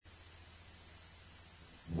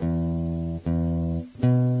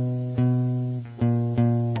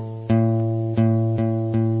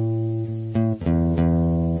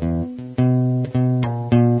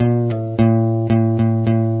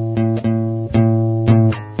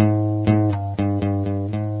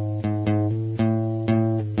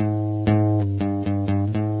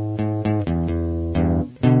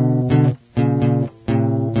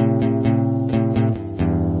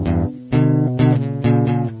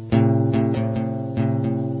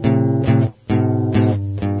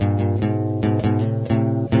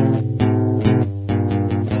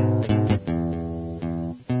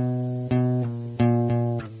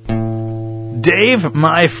Dave,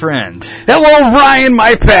 my friend. Hello, Ryan,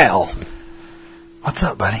 my pal. What's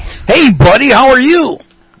up, buddy? Hey, buddy, how are you?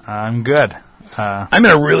 I'm good. I'm in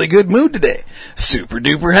a really good mood today. Super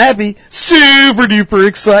duper happy, super duper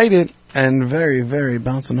excited, and very, very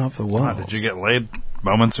bouncing off the walls. Did you get laid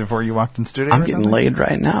moments before you walked in studio? I'm getting laid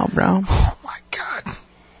right now, bro. Oh, my God.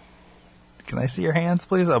 Can I see your hands,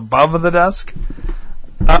 please? Above the desk?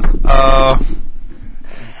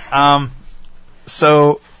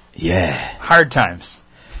 So... Yeah. Hard times.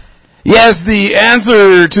 Yes, the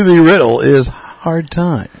answer to the riddle is hard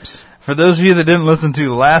times. For those of you that didn't listen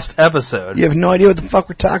to last episode... You have no idea what the fuck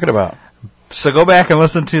we're talking about. So go back and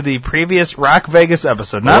listen to the previous Rock Vegas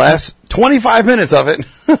episode. The last 25 minutes of it.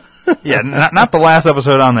 Yeah, not the last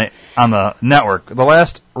episode on the network. The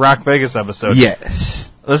last Rock Vegas episode.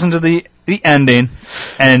 Yes. Listen to the ending,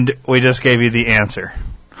 and we just gave you the answer.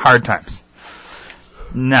 Hard times.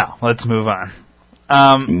 Now, let's move on.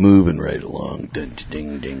 Moving right along. Ding,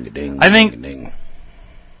 ding, ding, ding, I think... ding, ding.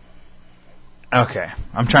 Okay,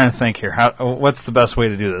 I'm trying to think here. What's the best way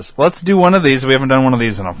to do this? Let's do one of these. We haven't done one of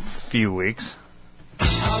these in a few weeks.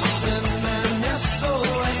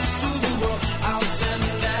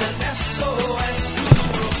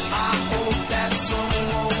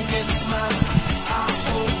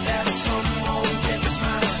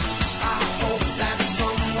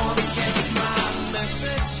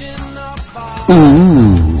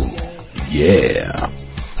 Ooh, yeah.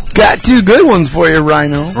 Got two good ones for you,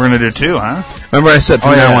 Rhino. We're going to do two, huh? Remember I said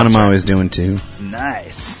from now on I'm right. always doing two?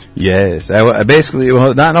 Nice. Yes. I basically,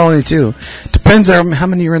 well, not only two. Depends on how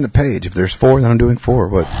many are in the page. If there's four, then I'm doing four.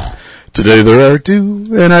 But today there are two,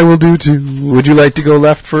 and I will do two. Would you like to go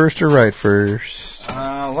left first or right first?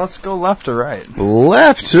 Let's go left to right.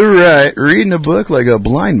 Left to right. Reading a book like a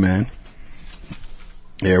blind man.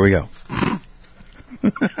 There we go.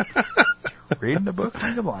 Reading a book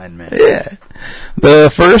like a blind man. Yeah.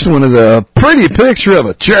 The first one is a pretty picture of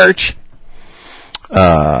a church.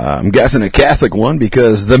 I'm guessing a Catholic one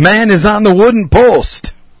because the man is on the wooden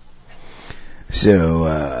post.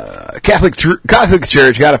 So, Catholic Church got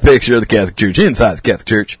a picture of the Catholic Church inside the Catholic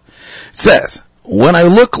Church. It says, when I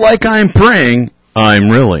look like I'm praying, I'm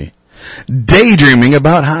really daydreaming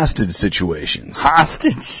about hostage situations.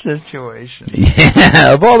 Hostage situations.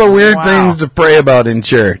 Yeah, of all the weird Wow. things to pray about in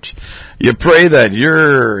church, you pray that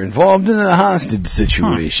you're involved in a hostage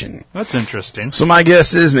situation. That's interesting. So my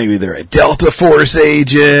guess is maybe they're a Delta Force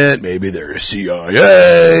agent, maybe they're a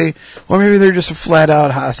CIA, or maybe they're just a flat-out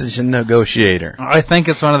hostage negotiator. I think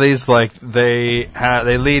it's one of these, like, they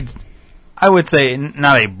lead, I would say,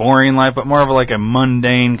 not a boring life, but more of like a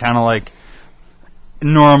mundane kind of like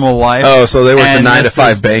normal life. Oh, so they work the And 9 to this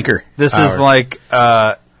 5 is- banker. This hour. is like,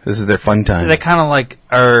 This is their fun time. they kind of like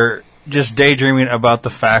are just daydreaming about the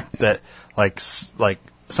fact that like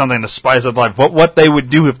something to spice up life. What they would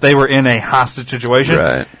do if they were in a hostage situation.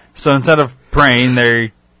 Right. So instead of praying,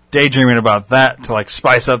 they're daydreaming about that to like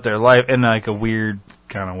spice up their life in like a weird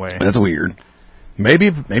kind of way. That's weird.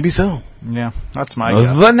 Maybe so. Yeah, that's my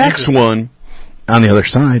guess. The next one, on the other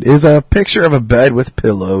side, is a picture of a bed with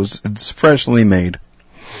pillows. It's freshly made.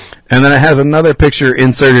 And then it has another picture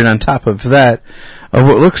inserted on top of that of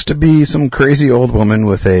what looks to be some crazy old woman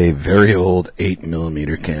with a very old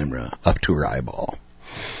 8mm camera up to her eyeball.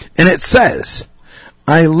 And it says,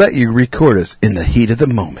 I let you record us in the heat of the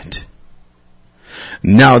moment.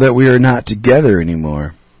 Now that we are not together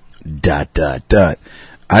anymore, ...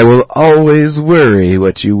 I will always worry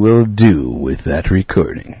what you will do with that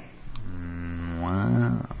recording.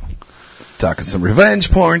 Wow. Talking some revenge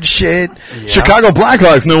porn shit. Yeah. Chicago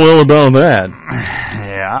Blackhawks know all about that.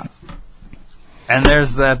 Yeah. And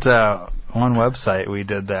there's that one website we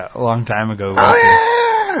did that a long time ago.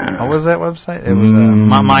 Oh, yeah. What was that website? It was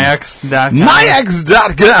myex.com.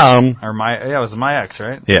 Myex.com. It was MyX,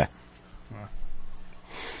 right? Yeah.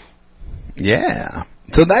 Yeah.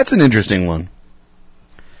 So that's an interesting one.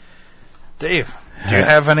 Dave, do you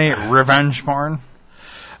have any revenge porn?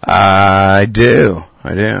 I do.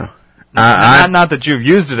 Not that you've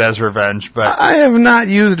used it as revenge, but I have not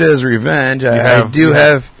used it as revenge. I have two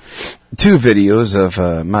videos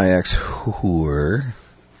of my ex-whore.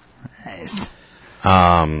 nice.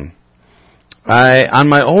 On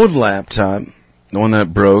my old laptop, the one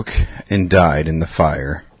that broke and died in the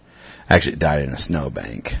fire, actually it died in a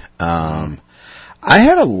snowbank. I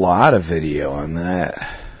had a lot of video on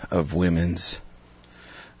that of women's.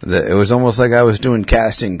 It was almost like I was doing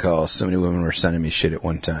casting calls. So many women were sending me shit at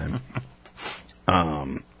one time.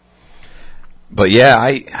 But yeah,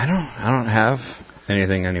 I don't have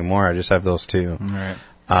anything anymore. I just have those two. Right.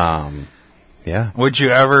 Yeah. Would you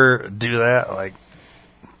ever do that? Like,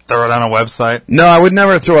 throw it on a website? No, I would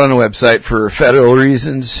never throw it on a website for federal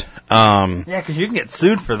reasons. Yeah, because you can get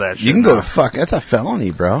sued for that shit. You can go to fuck. That's a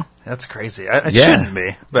felony, bro. That's crazy. It shouldn't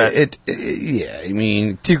be. But yeah, I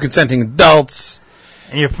mean, two consenting adults.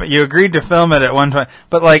 You agreed to film it at one time.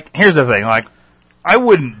 But, like, here's the thing. Like, I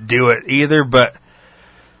wouldn't do it either, but...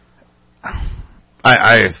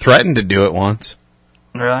 I threatened to do it once.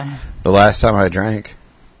 Really? The last time I drank.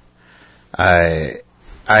 I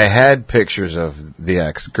had pictures of the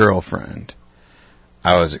ex-girlfriend.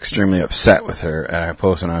 I was extremely upset with her, and I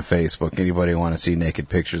posted on Facebook, anybody want to see naked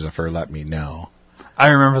pictures of her, let me know. I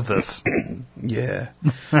remember this. Yeah.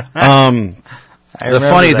 The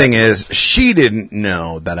funny thing is, she didn't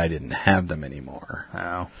know that I didn't have them anymore.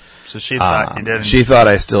 Oh. So she thought you didn't. She thought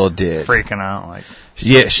I still did. Freaking out. Like.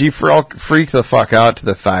 Yeah, she freaked the fuck out to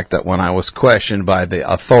the fact that when I was questioned by the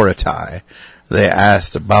authority, they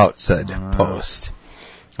asked about said post.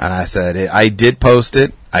 And I said, I did post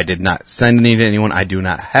it. I did not send any to anyone. I do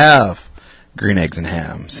not have green eggs and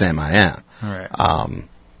ham. Sam, I am. Right.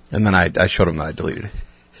 And then I showed him that I deleted it.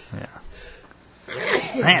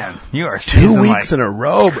 Yeah. Man, you are 2 weeks in a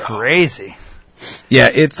row, bro. Crazy. Yeah,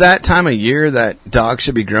 it's that time of year that dogs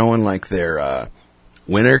should be growing like their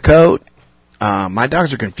winter coat. My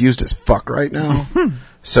dogs are confused as fuck right now.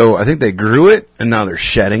 So I think they grew it, and now they're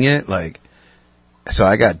shedding it. Like, so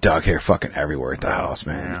I got dog hair fucking everywhere at the house,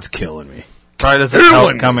 man. Yeah. It's killing me. Probably doesn't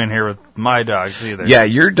help coming here with my dogs either. Yeah,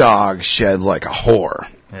 your dog sheds like a whore.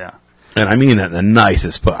 Yeah. And I mean that in the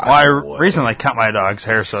nicest possible way. I recently cut my dog's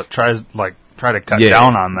hair, so it try to cut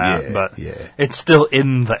down on that, but it's still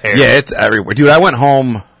in the air. Yeah, it's everywhere. Dude, I went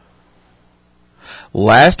home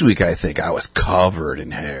last week, I think. I was covered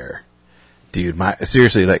in hair. Dude,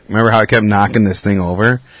 seriously, like, remember how I kept knocking this thing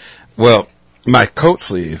over? Well, my coat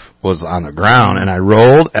sleeve was on the ground, and I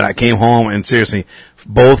rolled, and I came home, and seriously,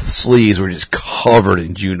 both sleeves were just covered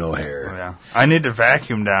in Juno hair. Yeah. I need to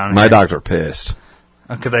vacuum down My dogs were pissed.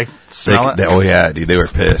 Could they smell it? Oh, yeah, dude, they were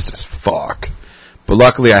pissed as fuck. But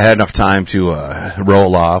luckily, I had enough time to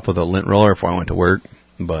roll off with a lint roller before I went to work.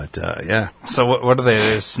 But, yeah. So what do they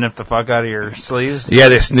just sniff the fuck out of your sleeves? Yeah,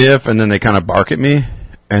 they sniff, and then they kind of bark at me.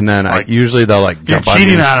 And then usually they'll like jump on me. You're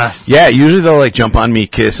cheating on us. Yeah, usually they'll like jump on me,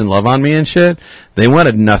 kiss, and love on me and shit. They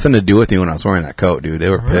wanted nothing to do with me when I was wearing that coat, dude. They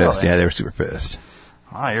were pissed. Yeah, they were super pissed.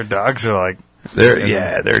 Oh, your dogs are like...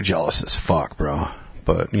 They're jealous as fuck, bro.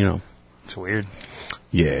 But, you know. It's weird.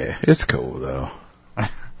 Yeah, it's cool, though.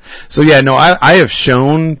 So, yeah, no, I have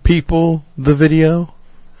shown people the video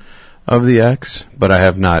of the ex, but I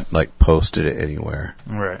have not, like, posted it anywhere.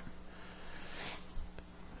 Right.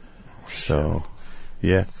 So...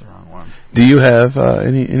 Yeah. That's the wrong one. Do you have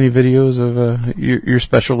any videos of your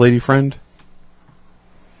special lady friend?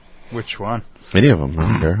 Which one? Any of them, I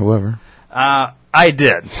don't care, whoever. I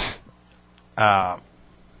did. At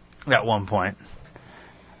one point.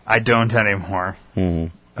 I don't anymore.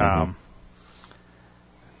 Mm-hmm.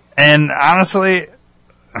 And honestly,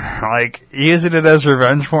 like, using it as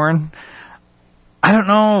revenge porn, I don't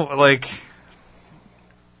know, like,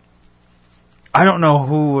 I don't know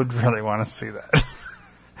who would really want to see that.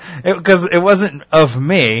 Because it wasn't of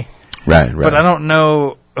me. Right. But I don't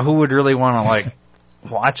know who would really want to, like,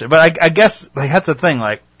 watch it. But I guess, like, that's the thing.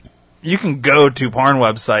 Like, you can go to porn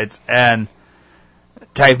websites and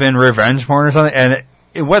type in revenge porn or something,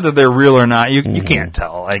 and whether they're real or not, you can't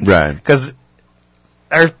tell. Like, right. Because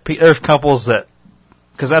there's couples that...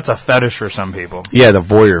 Because that's a fetish for some people. Yeah, the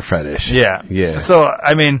voyeur fetish. Yeah. So,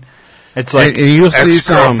 I mean... It's like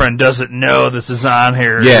ex-girlfriend doesn't know this is on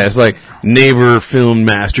here. Yeah, it's like neighbor filmed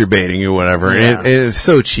masturbating or whatever. Yeah. It's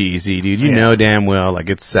so cheesy, dude. You know damn well, like,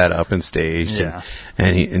 it's set up and staged. Yeah.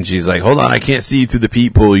 And she's like, hold on, I can't see you through the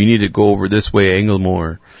peephole. You need to go over this way, angle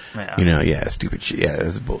more. Yeah. You know, stupid shit. Yeah,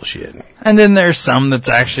 that's bullshit. And then there's some that's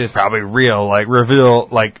actually probably real, like reveal,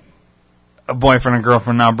 like a boyfriend and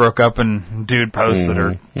girlfriend now broke up and dude posted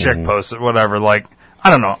or chick posted, whatever. Like, I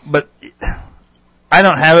don't know, but... I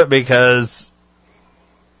don't have it because,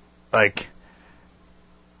 like,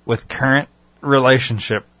 with current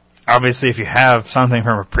relationship, obviously if you have something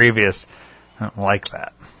from a previous, I don't like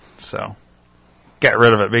that. So, get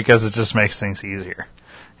rid of it because it just makes things easier.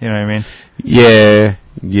 You know what I mean?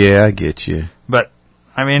 Yeah, I get you. But,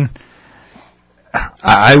 I mean,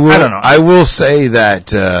 I don't know. I will say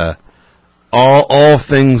that all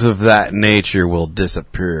things of that nature will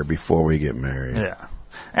disappear before we get married. Yeah.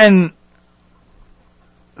 And...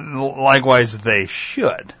 likewise, they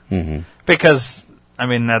should. Mm-hmm. Because, I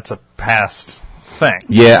mean, that's a past thing.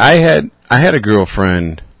 Yeah, I had a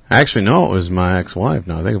girlfriend. Actually, no, it was my ex-wife.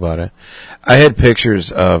 Now I think about it. I had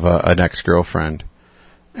pictures of an ex-girlfriend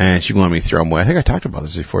and she wanted me to throw them away. I think I talked about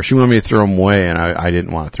this before. She wanted me to throw them away, and I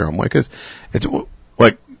didn't want to throw them away because it's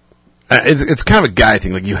like it's kind of a guy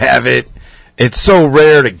thing. Like you have it, it's so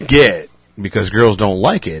rare to get because girls don't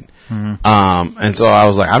like it. And so I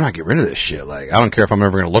was like, I'm not getting rid of this shit. Like I don't care if I'm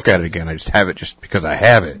ever going to look at it again. I just have it just because I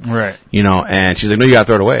have it, Right. You know. And she's like, no, you got to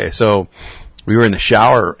throw it away. So we were in the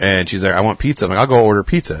shower, and she's like, I want pizza. I'm like, I'll go order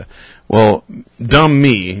pizza. Well, dumb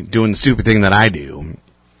me doing the stupid thing that I do.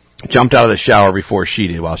 Jumped out of the shower before she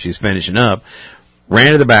did while she's finishing up,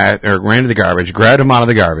 ran to the garbage, grabbed them out of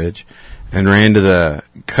the garbage, and ran to the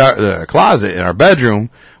closet in our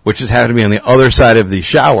bedroom, which just happened to be on the other side of the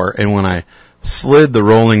shower. And when I slid the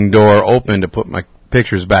rolling door open to put my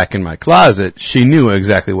pictures back in my closet, she knew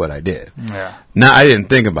exactly what I did. Yeah. Now, I didn't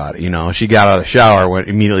think about it, you know. She got out of the shower, went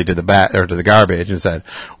immediately to the garbage and said,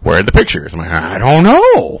 "Where are the pictures?" I'm like, I don't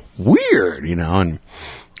know. Weird, you know,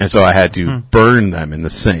 and so I had to burn them in the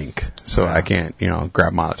sink, so I can't, you know,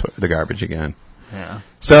 grab them out of the garbage again. Yeah.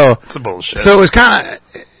 So it's a bullshit. So it was kind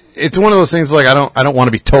of, it's one of those things like I don't want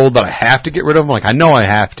to be told that I have to get rid of them. Like I know I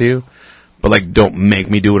have to, but like don't make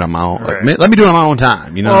me do it on my own. Right. Like, let me do it on my own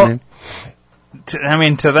time. You know what I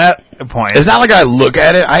mean? To that point, It's not like I look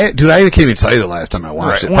at it. I can't even tell you the last time I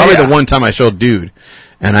watched it. Well, Probably yeah. the one time I showed dude,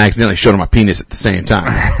 and I accidentally showed him my penis at the same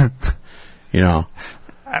time. You know.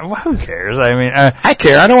 well, who cares? I mean, I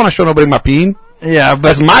care. I don't want to show nobody my peen. yeah, but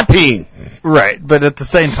That's my peen. right. But at the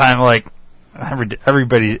same time, like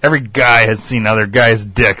every guy has seen other guys'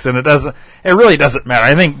 dicks, and it really doesn't matter.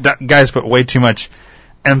 I think guys put way too much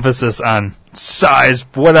emphasis on size,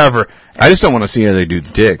 whatever. I just don't want to see other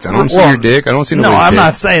dudes' dicks. I don't see your dick. I don't see nobody's No, I'm dick.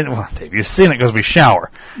 not saying. Well, Dave, you've seen it because we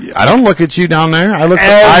shower. I don't look at you down there. I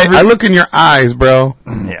look in your eyes, bro.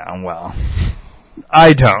 Yeah, well,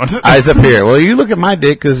 I don't. Eyes up here. Well, you look at my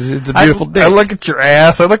dick because it's a beautiful dick. I look at your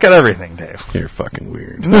ass. I look at everything, Dave. You're fucking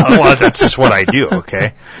weird. No, well, that's just what I do.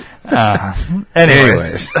 Okay.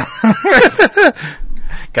 Anyways.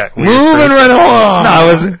 Got weird Moving first. right along.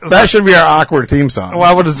 No, that should be our awkward theme song. Well,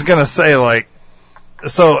 I was gonna say, like,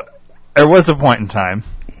 so there was a point in time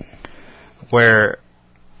where,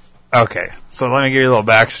 okay, so let me give you a little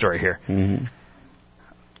backstory here. Mm-hmm.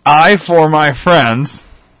 I, for my friends,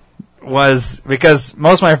 was, because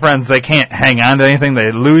most of my friends, they can't hang on to anything.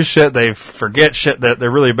 They lose shit. They forget shit. That they're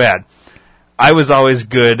really bad. I was always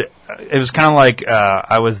good. It was kind of like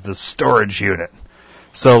I was the storage unit.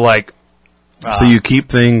 So, like, so you keep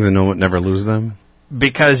things and never lose them?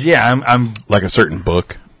 because yeah, I'm Like a certain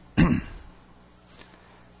book?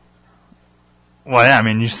 well, yeah, I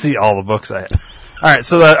mean, you see all the books I have. All right,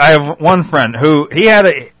 so I have one friend who he had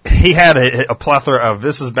a plethora of,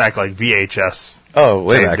 this is back like VHS. Oh,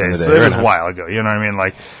 way tape back in the days, day. so it was right a on. while ago. You know what I mean?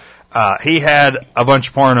 Like, he had a bunch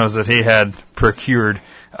of pornos that he had procured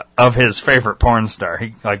of his favorite porn star.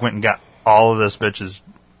 He like went and got all of this bitch's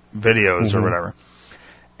videos or whatever.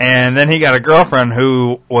 And then he got a girlfriend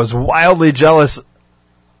who was wildly jealous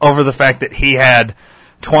over the fact that he had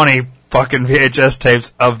 20 fucking VHS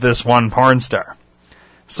tapes of this one porn star.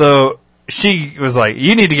 So she was like,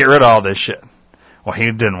 you need to get rid of all this shit. Well, he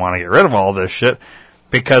didn't want to get rid of all this shit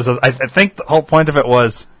because I think the whole point of it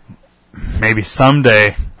was maybe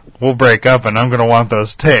someday we'll break up and I'm going to want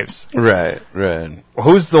those tapes. Right, right.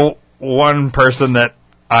 Who's the one person that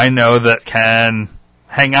I know that can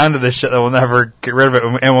hang on to this shit that will never get rid of it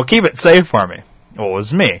and will keep it safe for me? Well, it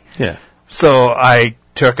was me. Yeah. So I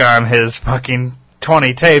took on his fucking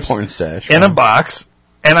 20 tapes Porn stash. in a box,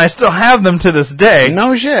 and I still have them to this day.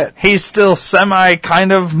 No shit. He's still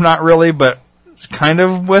kind of, not really, but kind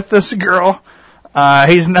of with this girl.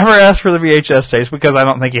 He's never asked for the VHS tapes because I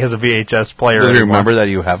don't think he has a VHS player Do you anymore. remember that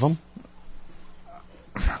you have them?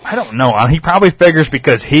 I don't know. He probably figures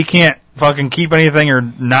because he can't fucking keep anything or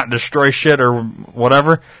not destroy shit or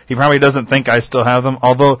whatever, he probably doesn't think I still have them,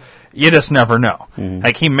 although you just never know.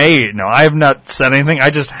 Like, he may know. I have not said anything. I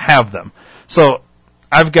just have them. So,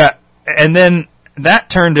 I've got, and then that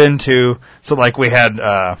turned into, so like we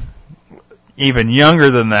had, even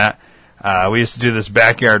younger than that, we used to do this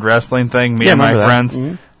backyard wrestling thing, me and my friends.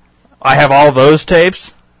 I have all those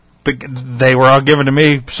tapes. They were all given to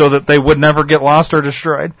me so that they would never get lost or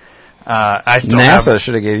destroyed. I still NASA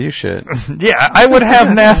should have gave you shit. yeah, I would have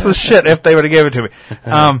NASA's shit if they would have given it to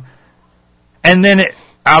me. And then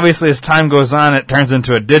obviously as time goes on, it turns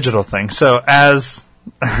into a digital thing. So as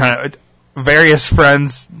various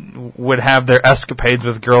friends would have their escapades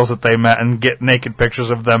with girls that they met and get naked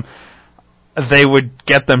pictures of them, they would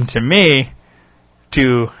get them to me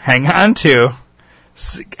to hang on to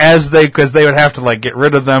because they would have to like get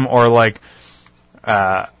rid of them, or like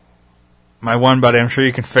my one buddy, I'm sure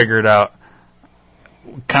you can figure it out,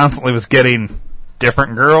 constantly was getting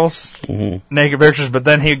different girls' naked pictures, but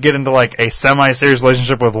then he'd get into like a semi-serious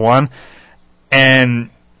relationship with one, and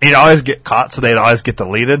he'd always get caught, so they'd always get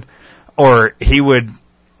deleted. Or he would,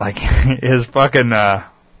 like, his fucking,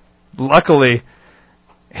 luckily,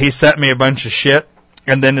 he sent me a bunch of shit,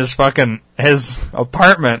 and then his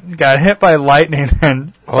apartment got hit by lightning,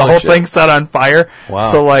 and the whole thing set on fire.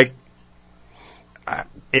 Wow. So, like,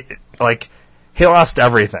 he lost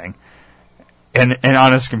everything. And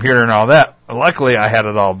on his computer and all that. Luckily, I had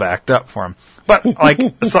it all backed up for him. But, like,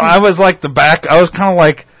 so I was like I was kind of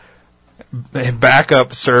like a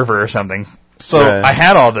backup server or something. So right. I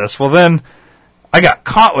had all this. Well, then I got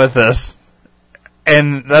caught with this,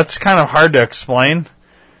 and that's kind of hard to explain.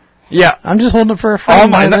 Yeah. I'm just holding it for a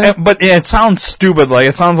friend. But it sounds stupid, like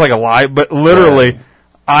it sounds like a lie, but literally,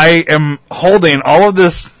 I am holding all of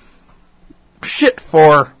this shit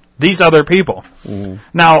for these other people.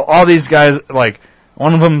 Now, all these guys, like,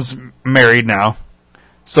 one of them's married now,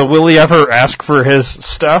 so will he ever ask for his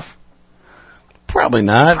stuff? Probably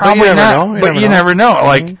not. Probably but not, but you never know.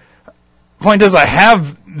 Like, point is, I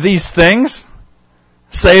have these things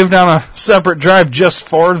saved on a separate drive just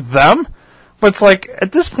for them, but it's like,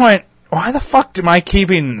 at this point, why the fuck am I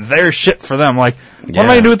keeping their shit for them? Like, what am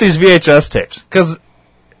I going to do with these VHS tapes? Because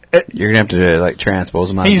you're going to have to, like, transpose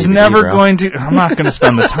them on he's DVD, never bro. going to... I'm not going to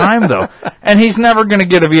spend the time, though. And he's never going to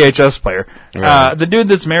get a VHS player. Right. The dude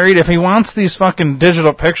that's married, if he wants these fucking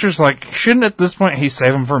digital pictures, like, shouldn't at this point he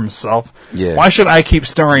save them for himself? Yeah. Why should I keep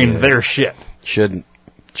storing their shit? Shouldn't.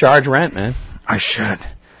 Charge rent, man. I should.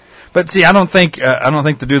 But see, I don't think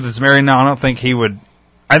the dude that's married now, I don't think he would...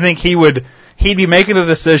 I think he'd be making a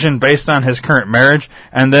decision based on his current marriage,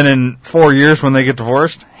 and then in 4 years when they get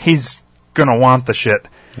divorced, he's going to want the shit.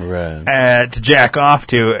 Right. To jack off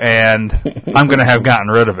to, and I'm going to have gotten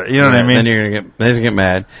rid of it. You know what I mean? Then he's going to get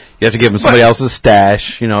mad. You have to give him somebody else's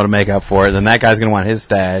stash, to make up for it. Then that guy's going to want his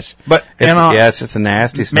stash. But it's just a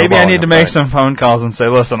nasty snowball. Maybe I need to make some phone calls and say,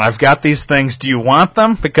 listen, I've got these things. Do you want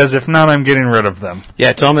them? Because if not, I'm getting rid of them.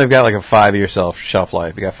 Yeah, tell them they've got like a 5-year shelf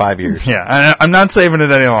life. You got 5 years. Yeah, I'm not saving it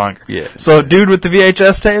any longer. Yeah. So, dude with the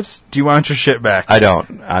VHS tapes, do you want your shit back? I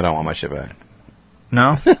don't want my shit back.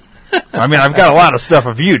 No? I mean, I've got a lot of stuff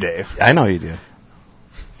of you, Dave. I know you do.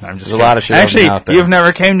 I'm just There's a lot of shit Actually, out there. You've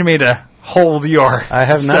never came to me to hold your I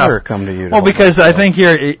have stuff. never come to you to Well, hold because my I stuff. think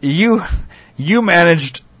you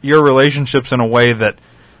managed your relationships in a way that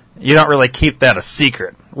you don't really keep that a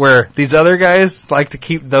secret, where these other guys like to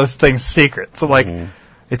keep those things secret. So, like,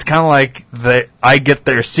 it's kind of like I get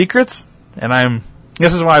their secrets, and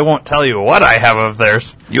this is why I won't tell you what I have of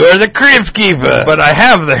theirs. You're the crypt keeper. But I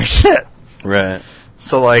have their shit. Right.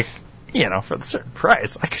 So, like, for the certain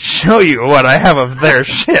price, I could show you what I have of their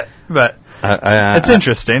shit. But it's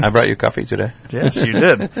interesting. I brought you coffee today. Yes, you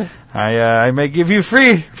did. I may give you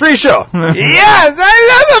free show. Yes,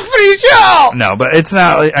 I love a free show. No, but it's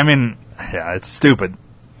not. I mean, yeah, it's stupid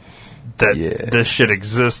that this shit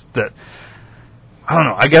exists. That I don't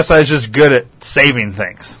know. I guess I was just good at saving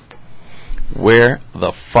things. Where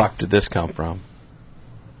the fuck did this come from?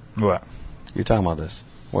 What? You're talking about this.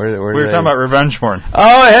 Where we were talking about revenge porn.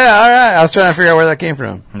 Oh, yeah, all right. I was trying to figure out where that came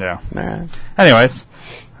from. Yeah. All right. Anyways,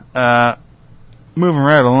 moving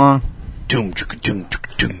right along. It's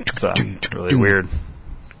It's a really weird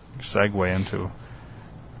segue into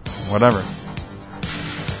whatever.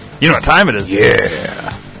 You know what time it is? Yeah.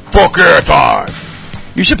 Fuck yeah time.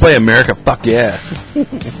 You should play America Fuck Yeah.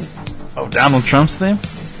 Oh, Donald Trump's theme?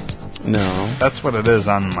 No. That's what it is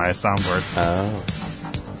on my soundboard. Oh.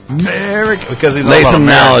 America, because he's all Lay about some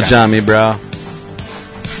America. knowledge on me, bro.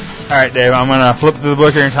 All right, Dave, I'm going to flip through the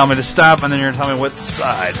book here and tell me to stop, and then you're going to tell me what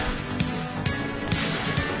side.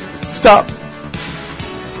 Stop.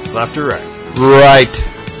 Left or right?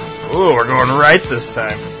 Right. Ooh, we're going right this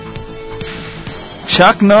time.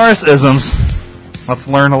 Chuck Norris-isms. Let's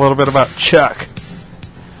learn a little bit about Chuck.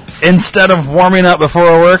 Instead of warming up before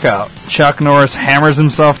a workout, Chuck Norris hammers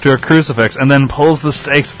himself to a crucifix and then pulls the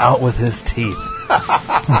stakes out with his teeth.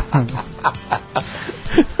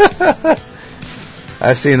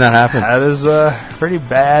 I've seen that happen. That is pretty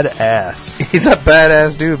badass. He's a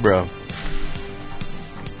badass dude, bro.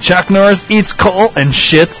 Chuck Norris eats coal and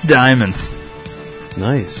shits diamonds.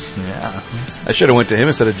 Nice. Yeah. I should have went to him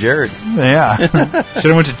instead of Jared. Yeah. Should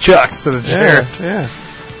have went to Chuck instead of Jared. Yeah.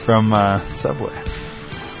 From Subway.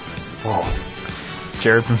 Whoa.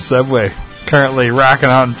 Jared from Subway. Currently rocking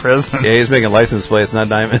out in prison. Yeah, he's making license plates, not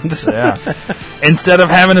diamonds. Yeah. Instead of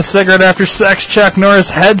having a cigarette after sex, Chuck Norris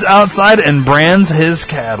heads outside and brands his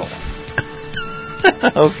cattle.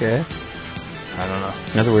 Okay. I don't know.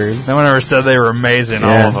 That's weird. No one ever said they were amazing, all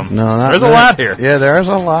of them. No, There's a lot here. Yeah, there's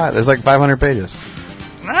a lot. There's like 500 pages.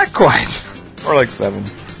 Not quite. Or like 7.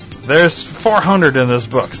 There's 400 in this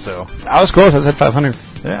book, so I was close. I said 500.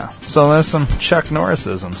 yeah. So there's some Chuck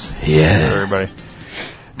Norrisisms. Yeah. For everybody.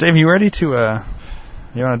 Dave, you ready to?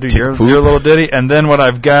 You want to do your food? little ditty, and then what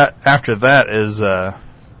I've got after that is I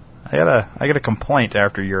got a complaint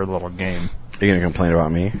after your little game. Are you gonna complain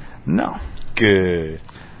about me? No, Good.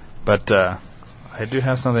 but I do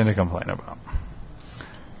have something to complain about.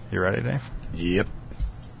 You ready, Dave? Yep.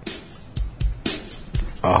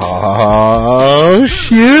 Oh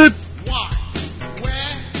shit! Why?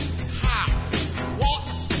 Where? How? What?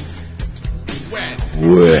 When?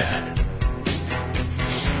 What?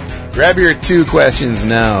 Grab your 2 questions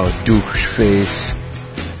now, douche face.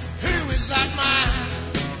 Who is that man?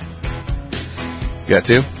 Got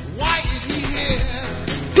 2? Why is he here?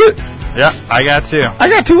 Dude, Yeah, I got 2. I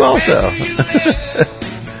got 2 also. Where do you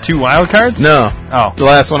live? 2 wild cards? No. Oh, The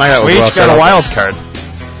last one I got was we each got a wild wild card. card.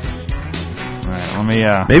 All right, let me.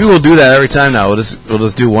 Maybe we'll do that every time now. We'll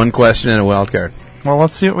just do 1 question and a wild card. Well,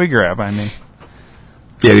 let's see what we grab. I mean,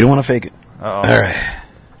 Yeah, we don't want to fake it. uh-oh. All right.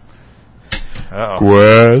 Uh-oh.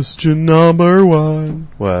 Question number 1.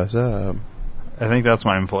 What's up? I think that's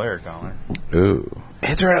my employer calling. Ooh.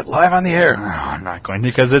 Answer it live on the air. No, I'm not going to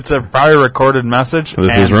because it's a probably recorded message.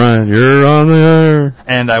 This and, is Ryan. You're on the air.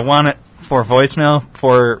 and I want it for voicemail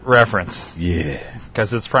for reference Yeah.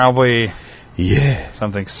 because it's probably Yeah.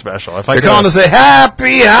 something special. If I They're could- calling to say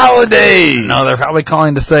happy holidays. no, they're probably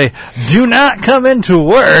calling to say, "Do not come into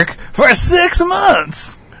work for 6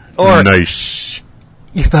 months." Or nice.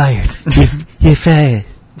 You're fired. You're fired.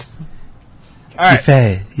 all right,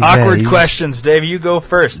 You're awkward fired. questions. Dave, you go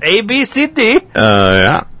first. A, B, C, D.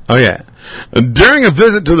 Yeah. Oh, yeah. During a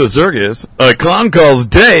visit to the circus, a clown calls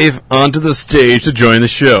Dave onto the stage to join the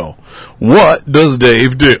show. What does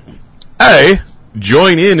Dave do? A.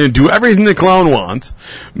 Join in and do everything the clown wants.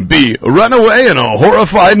 B. Run away in a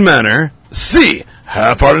horrified manner. C.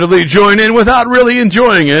 Half-heartedly join in without really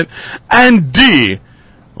enjoying it. And D.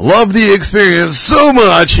 Love the experience so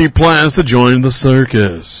much he plans to join the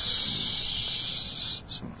circus.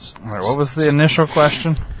 All right, what was the initial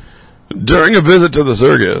question? During a visit to the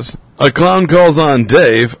circus, a clown calls on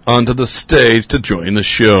Dave onto the stage to join the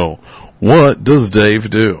show. What does Dave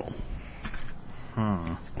do?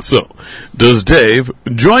 So, does Dave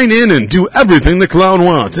join in and do everything the clown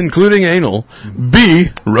wants, including anal? B.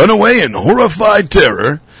 Run away in horrified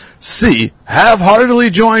terror? C. Half-heartedly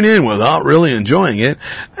join in without really enjoying it?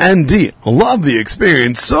 And D. Love the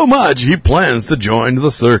experience so much he plans to join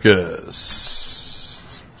the circus?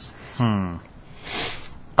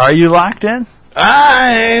 Are you locked in?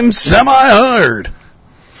 I'm semi-hard.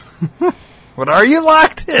 What are you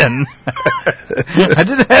locked in? I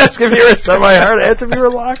didn't ask if you were semi-hard. I asked if you were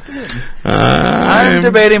locked in. I'm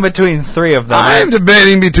debating between 3 of them. I'm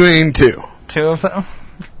debating between 2. 2 of them?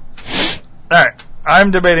 All right.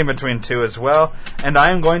 I'm debating between 2 as well, and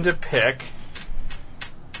I'm going to pick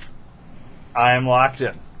I'm locked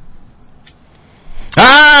in.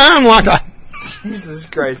 I'm locked on. Jesus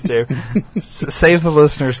Christ, Dave. Save the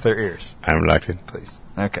listeners their ears, I'm locked in. please.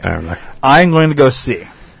 Okay. I'm locked I'm going to go C.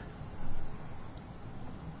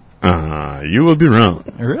 You will be wrong.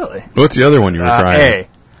 Really? What's the other one you were trying? A.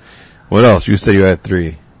 What else? You said you had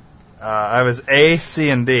 3. I was A, C,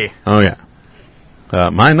 and D. Oh, yeah.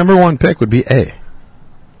 My number 1 pick would be A.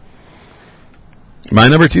 My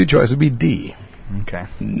number 2 choice would be D. Okay.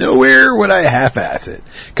 Nowhere would I half-ass it.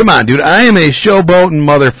 Come on, dude. I am a showboating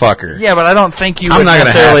motherfucker. Yeah, but I don't think you I'm would not gonna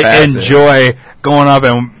necessarily half-ass it. enjoy going up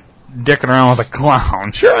and dicking around with a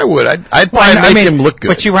clown. Sure I would. I'd Well, probably make him look good.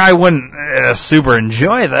 But you probably wouldn't super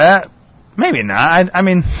enjoy that. Maybe not. I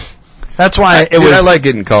mean, that's why it Dude, was. I like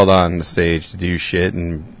getting called on the stage to do shit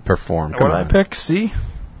and perform. Come What did I on. pick? C?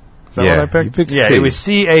 Is that Yeah, what I picked? you picked yeah, C. it was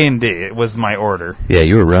C, A, and D. It was my order. Yeah,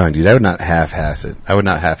 you were wrong, dude. I would not half-ass it. I would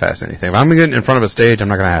not half-ass anything. If I'm getting in front of a stage, I'm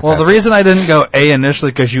not going to half-ass Well, the it. reason I didn't go A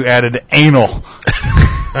initially because you added anal.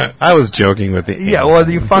 I was joking with the... Yeah, well,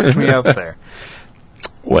 you fucked me up there.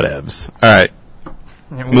 Whatevs. All right.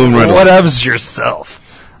 Moving right What along. ofs yourself?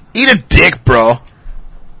 Eat a dick, bro.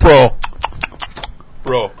 Bro.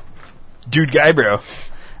 Dude, guy, bro. All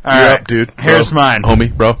You're right, up, dude. Here's Bro. mine.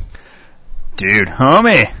 Homie, bro. Dude,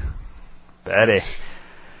 homie. Betty.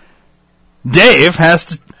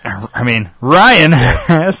 Ryan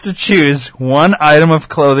has to choose one item of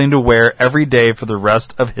clothing to wear every day for the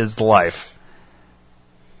rest of his life.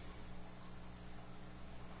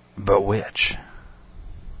 But which?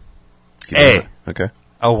 A. Okay.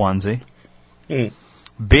 A onesie. B.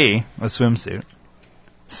 A swimsuit.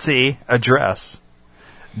 C. A dress.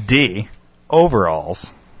 D.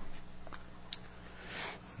 Overalls.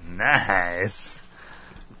 Nice.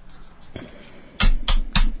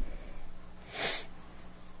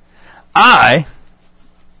 I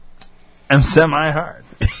am semi-hard.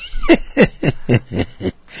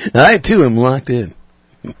 I too am locked in.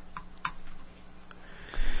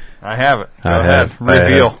 I have it. Go ahead.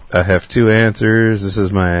 Reveal. I have two answers. This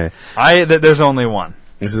is my There's only one.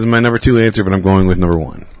 number 2 answer, but I'm going with number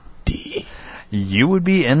 1. D. You would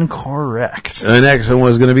be incorrect. The next one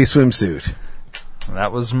was going to be swimsuit.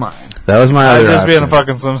 That was mine. That was my I'd other just be in a option.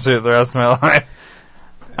 fucking swimsuit the rest of my life.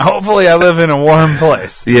 Hopefully I live in a warm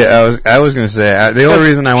place. Yeah, I was going to say the only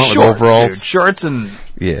reason I went with Shorts, overalls. dude. Shorts and...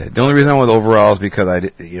 Yeah, the only reason I went with overalls because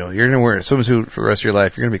you're going to wear a swimsuit for the rest of your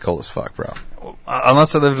life. You're going to be cold as fuck, bro.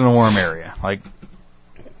 Unless I lived in a warm area. Like,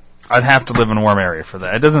 I'd have to live in a warm area for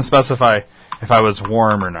that. It doesn't specify if I was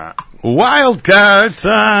warm or not. Wild card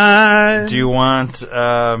time. Do you want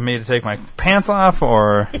me to take my pants off,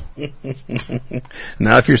 or...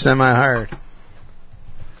 Not if you're semi-hard.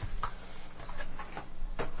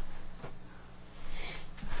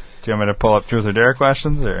 Do you want me to pull up Truth or Dare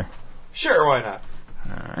questions, or... Sure, why not?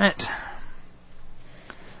 Alright.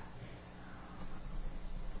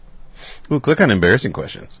 Ooh, click on embarrassing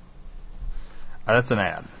questions. That's an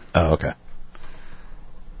ad. Oh, okay.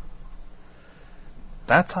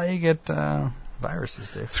 That's how you get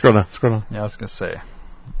viruses, Dave. Scroll down. Yeah, I was going to say.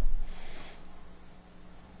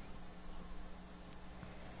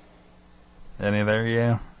 Any there,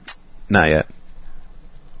 yeah? Not yet.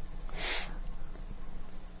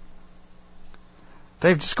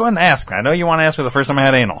 Dave, just go ahead and ask me. I know you want to ask me the first time I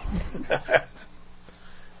had anal.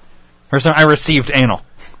 First time I received anal.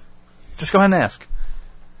 Just go ahead and ask.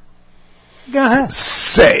 Go ahead.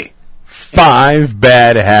 Say 5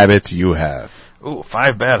 bad habits you have. Ooh,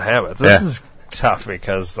 5 bad habits. This is tough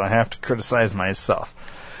because I have to criticize myself.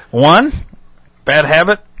 1, bad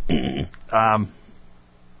habit. And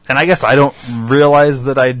I guess I don't realize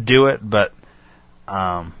that I do it, but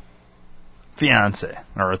fiance,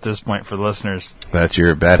 or at this point for the listeners. That's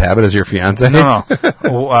your bad habit as your fiance? No.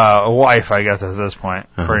 Wife, I guess at this point,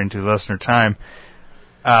 according to listener time.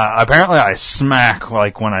 Apparently I smack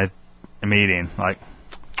like when I am eating. Like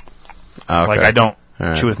I don't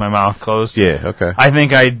chew with my mouth closed. Yeah, okay. I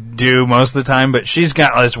think I do most of the time, but she's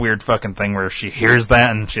got this weird fucking thing where she hears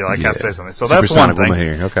that and she has to say something. So that's one Supersonic thing. woman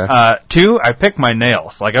here, okay. 2, I pick my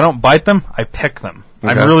nails. Like I don't bite them, I pick them.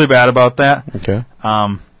 Okay. I'm really bad about that. Okay.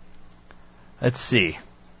 Let's see.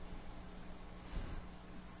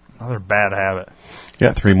 Another bad habit.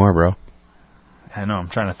 Yeah, 3 more, bro. I know, I'm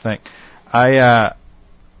trying to think. I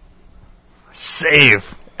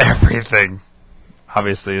save everything.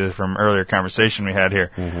 Obviously, from earlier conversation we had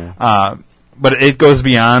here. Mm-hmm. But it goes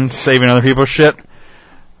beyond saving other people's shit.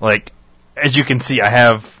 Like, as you can see, I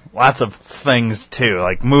have lots of things, too.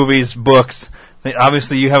 Like movies, books.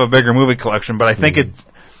 Obviously, you have a bigger movie collection, but I think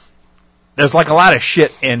there's like a lot of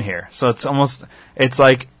shit in here. So it's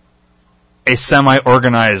like a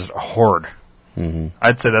semi-organized hoard. Mm-hmm.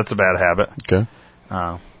 I'd say that's a bad habit. Okay.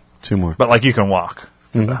 2 more. But like you can walk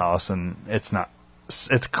through the house and it's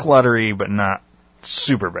cluttery, but not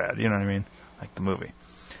super bad. You know what I mean? Like the movie.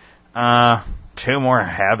 2 more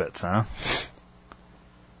habits, huh?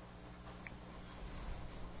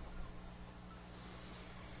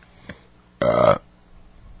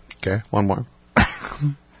 Okay, 1 more.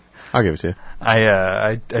 I'll give it to you.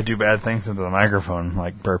 I do bad things into the microphone,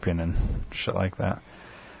 like burping and shit like that.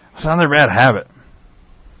 It's another bad habit.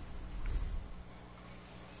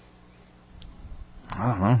 I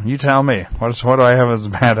don't know. You tell me. What do I have as a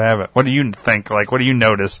bad habit? What do you think? Like, what do you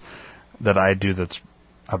notice that I do that's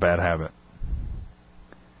a bad habit?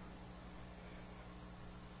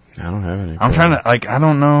 I don't have any. I'm trying to, I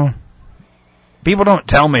don't know. People don't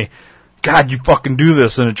tell me, God, you fucking do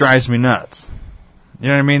this, and it drives me nuts. You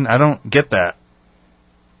know what I mean? I don't get that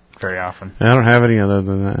very often. I don't have any other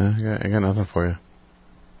than that. I got nothing for you.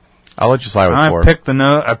 I'll let you slide with 4.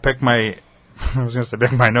 I pick my I was going to say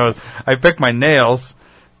pick my nose. I pick my nails.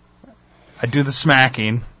 I do the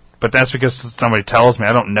smacking, but that's because somebody tells me.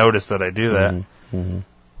 I don't notice that I do that. Mm-hmm.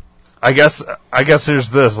 I guess there's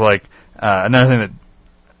this, like, another thing that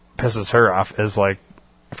pisses her off is, like,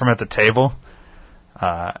 if I'm at the table,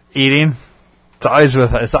 eating, it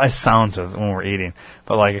always sounds when we're eating,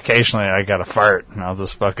 but, like, occasionally I gotta fart, and I'll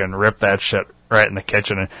just fucking rip that shit right in the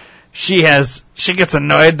kitchen, and she gets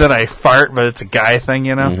annoyed that I fart, but it's a guy thing,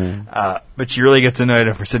 you know? Mm-hmm. But she really gets annoyed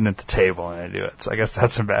if we're sitting at the table and I do it. So I guess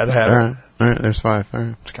that's a bad habit. All right, there's 5. All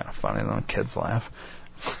right. It's kind of funny when kids laugh.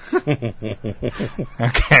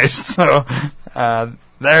 Okay, so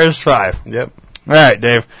there's 5. Yep. All right,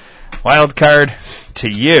 Dave. Wild card to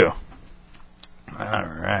you. All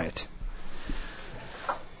right.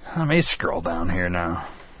 Let me scroll down here now.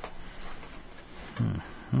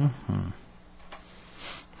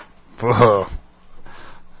 Whoa.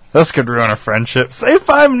 This could ruin a friendship. Say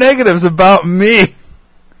 5 negatives about me.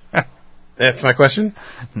 That's my question?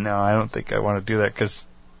 No, I don't think I want to do that because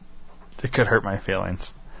it could hurt my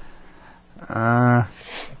feelings. I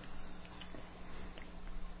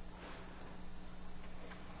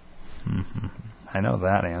know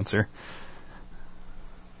that answer.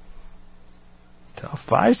 Tell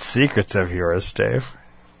 5 secrets of yours, Dave.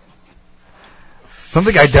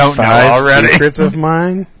 Something I don't know 5 already. secrets of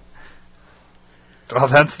mine? Well,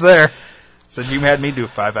 that's there. So you had me do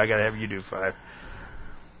 5. I gotta have you do 5.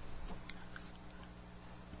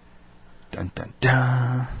 Dun dun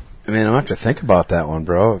dun. I mean, I have to think about that one,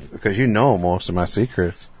 bro, because you know most of my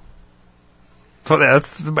secrets. Well,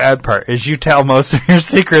 that's the bad part, is you tell most of your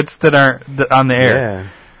secrets that aren't on the air. Yeah.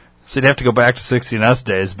 So you'd have to go back to 60 and Us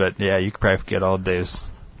days, but yeah, you could probably get all Dave's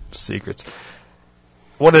secrets.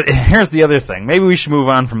 Here's the other thing. Maybe we should move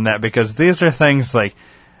on from that, because these are things like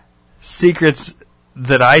secrets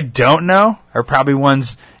that I don't know are probably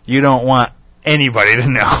ones you don't want anybody to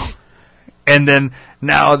know. And then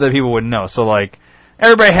now that people would know. So like,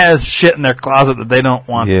 everybody has shit in their closet that they don't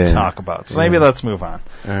want to talk about. So maybe let's move on.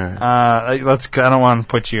 All right. I don't want to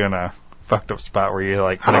put you in a fucked up spot where you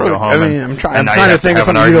like I don't go know. home. I mean, and, I'm trying and now to you have think of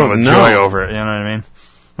have an something you argument don't with Joy know. over it. You know what I mean?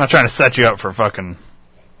 I'm not trying to set you up for fucking.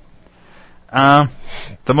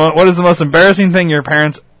 What is the most embarrassing thing your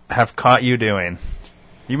parents have caught you doing?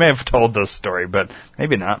 You may have told this story, but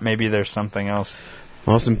maybe not. Maybe there's something else.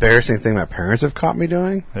 Most embarrassing thing my parents have caught me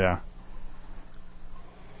doing? Yeah.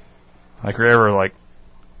 Like we're ever like.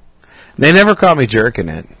 They never caught me jerking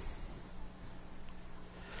it.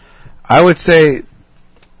 I would say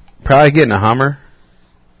probably getting a Hummer.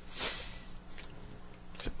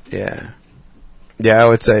 Yeah. Yeah, I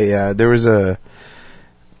would say, yeah. There was one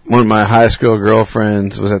of my high school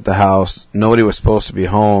girlfriends was at the house. Nobody was supposed to be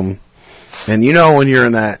home. And you know when you're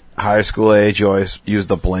in that high school age, you always use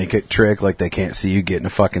the blanket trick, like they can't see you getting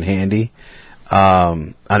a fucking handy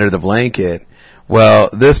under the blanket. Well,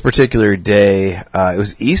 this particular day, it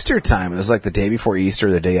was Easter time. It was like the day before Easter,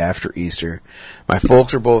 the day after Easter. My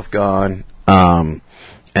folks were both gone, and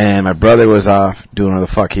my brother was off doing what the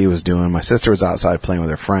fuck he was doing. My sister was outside playing with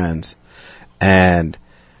her friends, and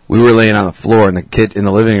we were laying on the floor in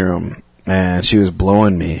the living room, and she was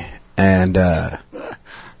blowing me, and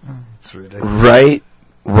It's ridiculous.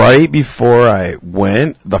 right before I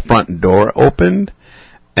went, the front door opened,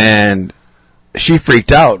 and she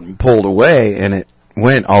freaked out and pulled away, and it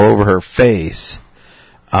went all over her face.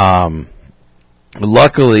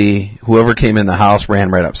 Luckily, whoever came in the house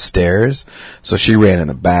ran right upstairs, so she ran in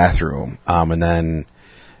the bathroom. And then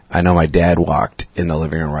I know my dad walked in the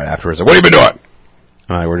living room right afterwards. Like, what have you been doing?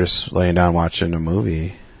 I'm like, we're just laying down watching a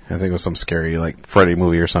movie. I think it was some scary, like, Freddy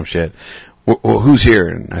movie or some shit. Who's here?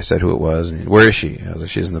 And I said who it was. And where is she? I was like,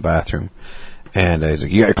 she's in the bathroom. And he's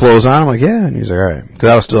like, you got your clothes on? I'm like, yeah. And he's like, all right. Because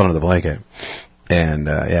I was still under the blanket. And,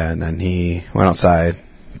 yeah, and then he went outside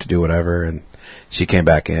to do whatever, and she came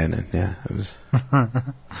back in, and, yeah, it was...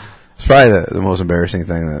 It's probably the most embarrassing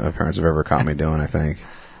thing that my parents have ever caught me doing, I think.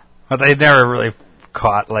 But they never really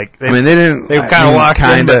caught, like... I mean, they didn't... They kind of walked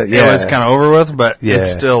in, but yeah. it was kind of over with, but Yeah.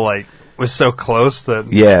 it's still, like, was so close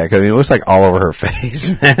that... Yeah, because I mean, it was, like, all over her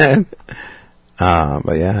face, man.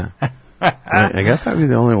 But, yeah. I guess that would be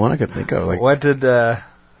the only one I could think of. Like, What did,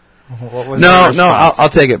 what was No, the response? I'll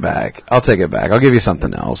take it back. I'll give you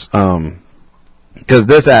something else. Because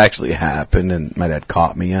this actually happened, and my dad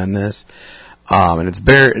caught me on this. And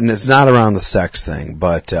it's not around the sex thing,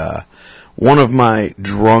 but one of my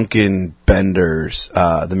drunken benders,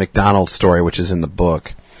 the McDonald's story, which is in the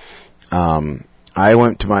book. I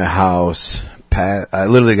went to my house. I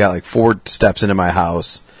literally got like 4 steps into my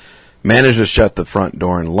house, managed to shut the front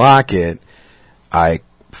door and lock it. I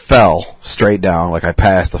fell straight down, like I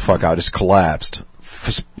passed the fuck out, just collapsed.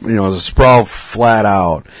 You know, was sprawled flat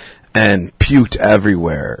out and puked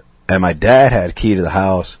everywhere. And my dad had a key to the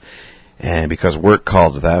house, and because work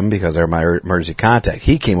called them, because they're my emergency contact,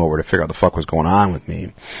 he came over to figure out what the fuck was going on with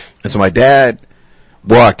me. And so my dad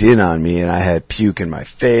walked in on me, and I had puke in my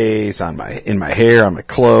face, in my hair, on my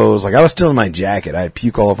clothes. Like, I was still in my jacket. I had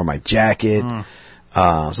puke all over my jacket.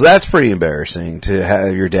 So that's pretty embarrassing to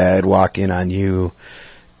have your dad walk in on you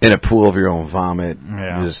in a pool of your own vomit.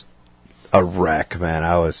 Yeah. Just a wreck, man.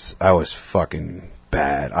 I was fucking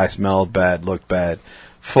bad. I smelled bad, looked bad,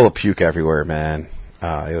 full of puke everywhere, man.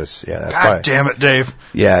 It was, yeah, that's God probably, damn it, Dave.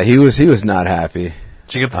 yeah, he was not happy.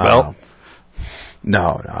 Did you get the belt?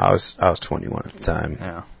 No, I was 21 at the time.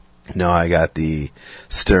 Yeah. No, I got the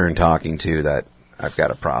stern talking to that I've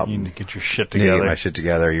got a You problem. need to get your shit You need to get together. my shit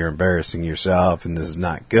together. You're embarrassing yourself, and this is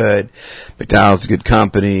not good. McDonald's is a good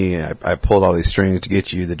company. I pulled all these strings to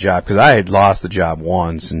get you the job because I had lost the job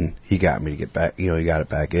once, and he got me to get back. He got it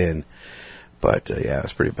back in. But yeah, it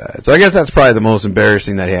was pretty bad. So I guess that's probably the most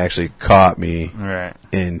embarrassing that he actually caught me Right.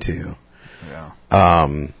 into. Yeah.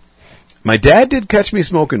 My dad did catch me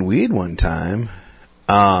smoking weed one time.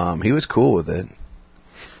 He was cool with it.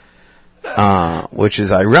 Which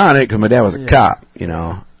is ironic because my dad was a cop, you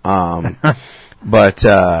know. But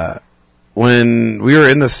when we were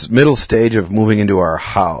in this middle stage of moving into our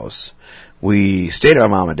house, we stayed at my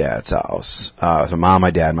mom and dad's house. So mom,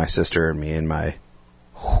 my dad, my sister, and me and my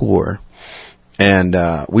whore. And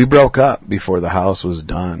we broke up before the house was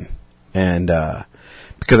done. And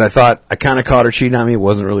because I kind of caught her cheating on me,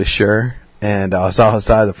 wasn't really sure. And I was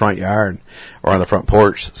outside the front yard or on the front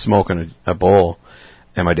porch smoking a bowl.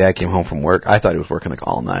 And my dad came home from work. I thought he was working like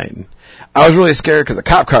all night. And I was really scared because a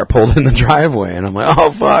cop car pulled in the driveway. And I'm like,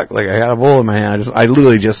 oh, fuck. Like, I got a bowl in my hand. I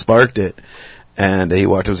literally just sparked it. And he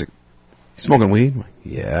walked up and was like, you smoking weed? I'm like,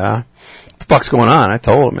 yeah. What the fuck's going on? I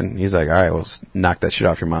told him. And he's like, all right, well, knock that shit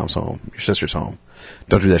off. Your mom's home. Your sister's home.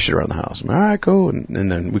 Don't do that shit around the house. I'm like, all right, cool.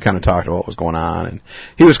 And then we kind of talked about what was going on. And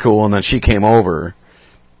he was cool. And then she came over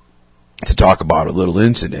to talk about a little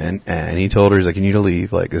incident, and he told her, he's like, you need to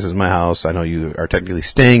leave. Like, this is my house. I know you are technically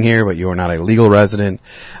staying here, but you are not a legal resident.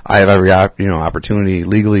 I have every opportunity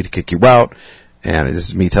legally to kick you out, and this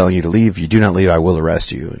is me telling you to leave. If you do not leave, I will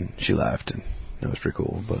arrest you. And she left, and that was pretty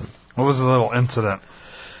cool. But What was the little incident?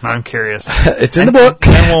 I'm curious. it's in the book.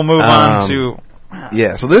 Then we'll move on to...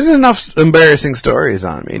 Yeah, so there's enough embarrassing stories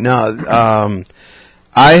on me. No,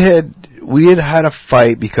 we had a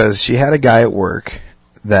fight because she had a guy at work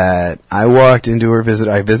that I walked into her visit.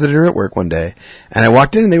 I visited her at work one day, and I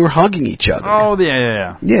walked in and they were hugging each other. Oh,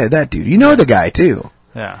 yeah. Yeah, that dude. You know the guy too.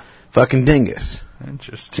 Yeah. Fucking Dingus.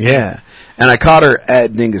 Interesting. Yeah. And I caught her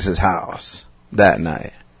at Dingus's house that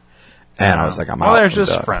night. And I was like, I'm out. Well, they're I'm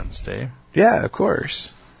just done. friends, Dave. Yeah, of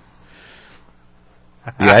course.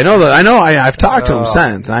 Yeah, I know that. I've talked to him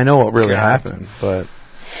since. I know what really happened, but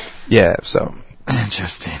yeah. So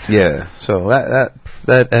Interesting. yeah. So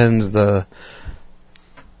that ends the.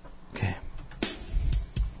 Okay.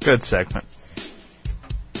 Good segment.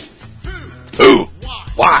 Who?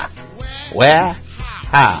 Why? Where?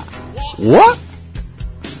 How? What?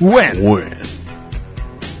 When? When?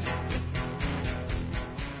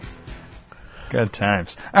 Good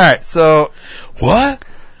times. All right, so... What?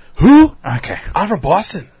 Who? Okay. I'm from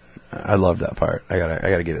Boston. I love that part. I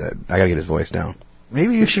gotta get that. I gotta get his voice down.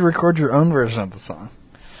 Maybe you should record your own version of the song.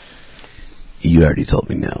 You already told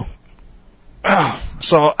me no.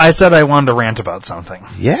 So I said I wanted to rant about something.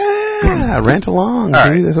 Yeah, rant along. All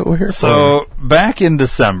Dude, right. that's what we're here So back in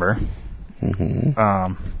December,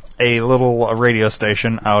 Mm-hmm. A little radio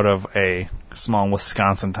station out of a small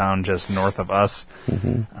Wisconsin town just north of us,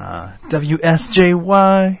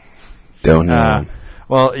 WSJY. for. Don't know.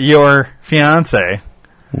 Well, your fiance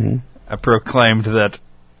proclaimed that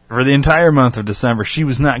for the entire month of December, she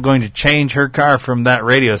was not going to change her car from that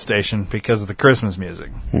radio station because of the Christmas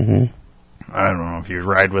music. Mm-hmm. I don't know if you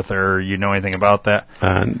ride with her or you know anything about that.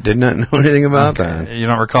 Did not know anything about that. You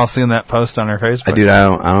don't recall seeing that post on her Facebook? I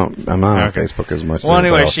don't. I'm not Okay. on Facebook as much. Well, as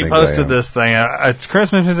anyway, everybody she else thinks I posted am. this thing. It's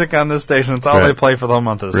Christmas music on this station. It's all Right. they play for the whole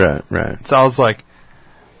month of December. Right. So I was like,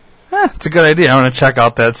 it's a good idea. I want to check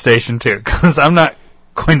out that station too, because I'm not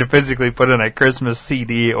going to physically put in a Christmas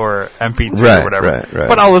CD or MP3 or Right, whatever. right.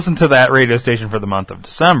 But I'll listen to that radio station for the month of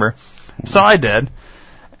December. So I did.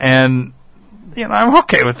 And, I'm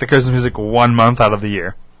okay with the Christmas music 1 month out of the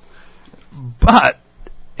year. But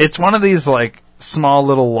it's one of these, like, small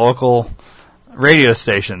little local radio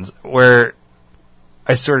stations where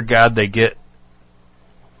I swear to God they get...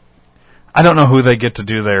 I don't know who they get to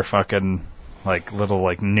do their fucking, like, little,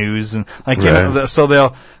 like, news and, like, Right. so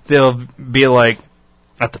they'll be like,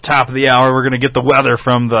 at the top of the hour, we're going to get the weather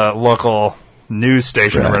from the local news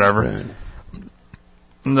station or whatever. Right.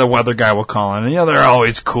 And the weather guy will call in. And, they're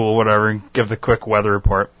always cool, whatever, and give the quick weather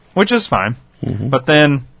report, which is fine. Mm-hmm. But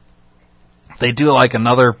then they do, like,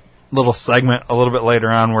 another little segment a little bit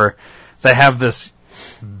later on where they have this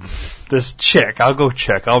chick. I'll go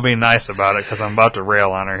chick. I'll be nice about it because I'm about to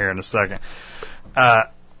rail on her here in a second.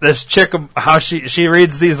 This chick, how she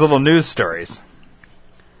reads these little news stories.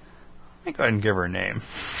 Let me go ahead and give her a name.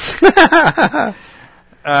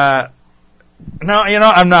 No,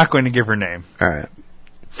 I'm not going to give her name. All right.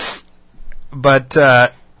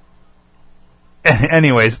 But,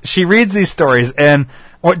 anyways, she reads these stories, and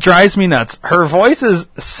what drives me nuts, her voice is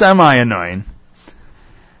semi-annoying,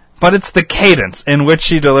 but it's the cadence in which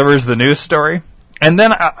she delivers the news story. And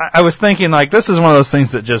then I was thinking, like, this is one of those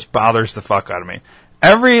things that just bothers the fuck out of me.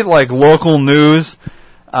 Every, like, local news,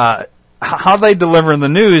 how they deliver the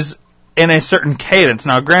news in a certain cadence.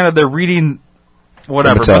 Now, granted, they're reading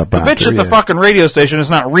whatever, but the bitch at the fucking radio station is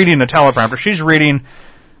not reading a teleprompter. She's reading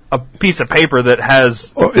a piece of paper that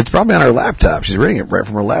has... Oh, it's probably on her laptop. She's reading it right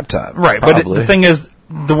from her laptop. Right, probably. but the thing is,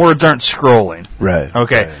 the words aren't scrolling. Right.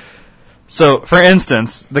 Okay. Right. So, for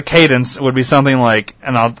instance, the cadence would be something like,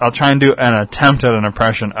 and I'll try and do an attempt at an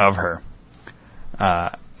impression of her.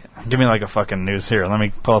 Give me like a fucking news here. Let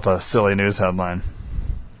me pull up a silly news headline.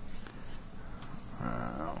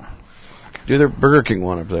 Do the Burger King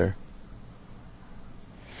one up there.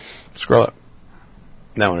 Scroll up.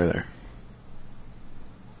 That one right there.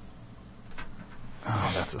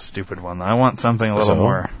 Oh, that's a stupid one. I want something a little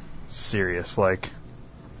more serious, like...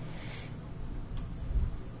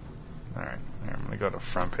 Alright, here, I'm going to go to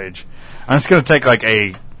front page. I'm just going to take, like,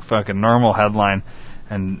 a fucking normal headline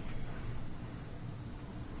and...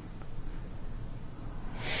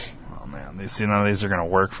 Oh, man, none of these are going to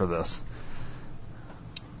work for this.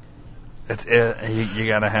 You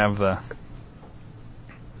got to have the...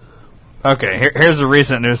 Okay, here's a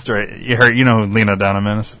recent news story. You know who Lena Dunham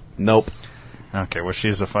is? Nope. Okay, well,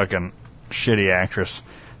 she's a fucking shitty actress.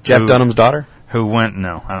 Jeff Dunham's daughter? Who went...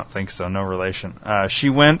 No, I don't think so. No relation. She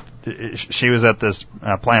was at this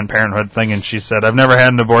Planned Parenthood thing, and she said, I've never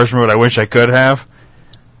had an abortion, but I wish I could have.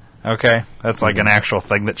 Okay? That's like an actual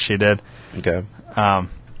thing that she did. Okay.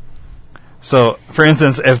 So, for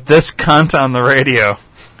instance, if this cunt on the radio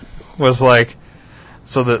was like...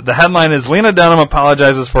 So the headline is, Lena Dunham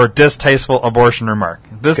apologizes for distasteful abortion remark.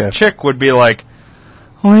 This chick would be like,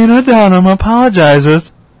 Lena Dunham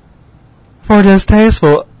apologizes for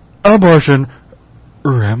distasteful abortion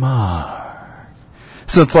remark.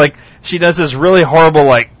 So it's like, she does this really horrible,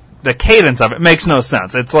 like, the cadence of it makes no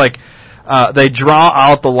sense. It's like, they draw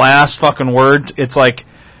out the last fucking word. It's like,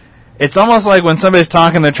 it's almost like when somebody's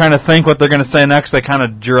talking, they're trying to think what they're going to say next, they kind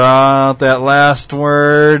of draw out that last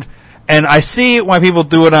word. And I see why people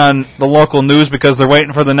do it on the local news, because they're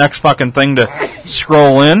waiting for the next fucking thing to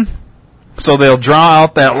scroll in. So they'll draw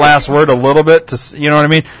out that last word a little bit to, you know what I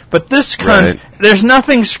mean? But this cunt, there's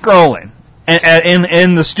nothing scrolling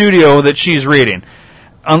in the studio that she's reading.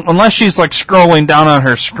 Unless she's like scrolling down on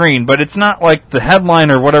her screen, but it's not like the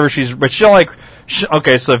headline or whatever but she'll like,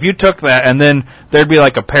 okay, so if you took that and then there'd be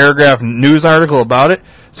like a paragraph news article about it.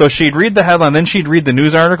 So she'd read the headline, then she'd read the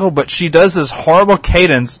news article, but she does this horrible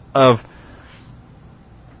cadence of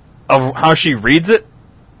how she reads it.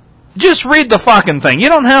 Just read the fucking thing. You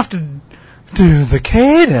don't have to do the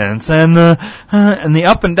cadence and the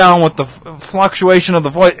up and down with the fluctuation of the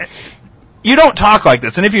voice. You don't talk like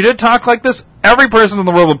this. And if you did talk like this, every person in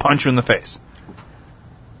the world would punch you in the face.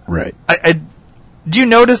 Right. Do you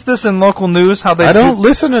notice this in local news? How they I don't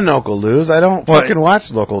listen to local news. I don't fucking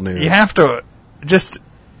watch local news. You have to just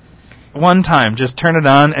one time, just turn it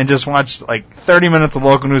on and just watch like 30 minutes of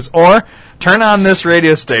local news, or turn on this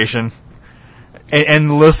radio station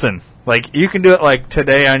and listen. Like, you can do it like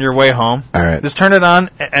today on your way home. All right. Just turn it on,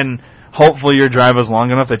 and hopefully your drive is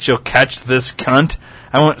long enough that you'll catch this cunt.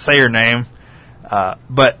 I won't say her name,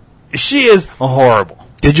 but she is horrible.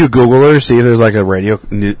 Did you Google her, see if there's like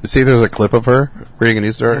see if there's a clip of her reading a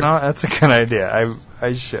news story? No, that's a good idea.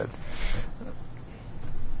 I should.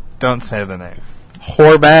 Don't say the name.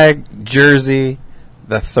 Horbag Jersey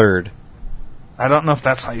the Third. I don't know if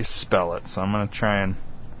that's how you spell it, so I'm going to try and...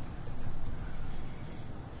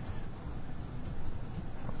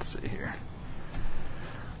 Let's see here.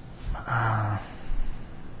 Oh,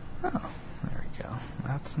 there we go.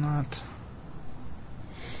 That's not...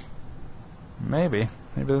 Maybe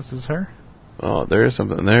this is her. Oh, there is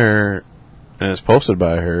something there, and it's posted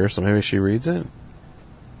by her, so maybe she reads it.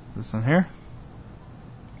 This one here?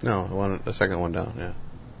 No, the second one down, yeah.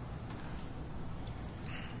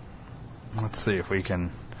 Let's see if we can...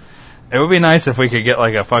 It would be nice if we could get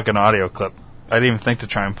like a fucking audio clip. I didn't even think to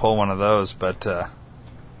try and pull one of those, but...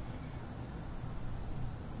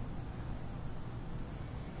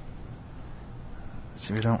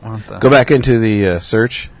 See, we don't want that. Go back into the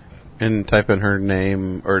search and type in her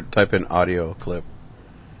name, or type in audio clip.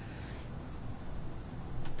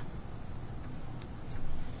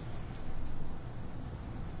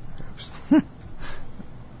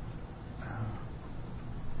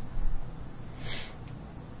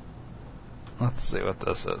 Let's see what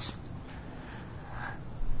this is.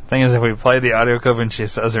 Thing is, if we play the audio clip and she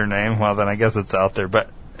says her name, well, then I guess it's out there.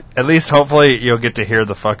 But at least, hopefully, you'll get to hear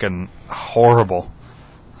the fucking horrible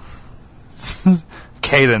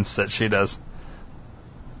cadence that she does.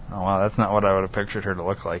 Oh, wow, that's not what I would have pictured her to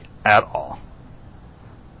look like at all.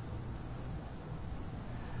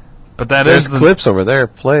 But that There's is the clips over there.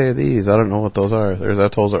 Play these. I don't know what those are.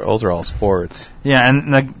 Those are all sports. yeah,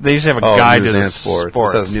 and they usually have a guide news to the and sports.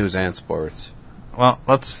 It says news and sports. Well,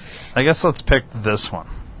 let's pick this one.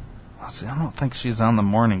 Let's see. I don't think she's on the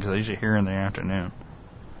morning because I usually hear her in the afternoon.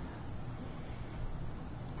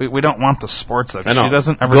 We don't want the sports though. I know. She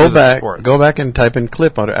doesn't ever go do back. the sports. Go back and type in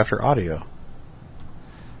clip after audio.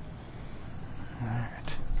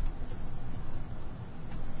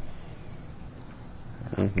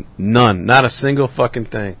 None. Not a single fucking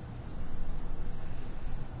thing.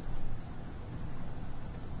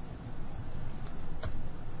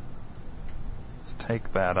 Let's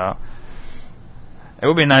take that out. It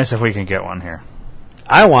would be nice if we could get one here.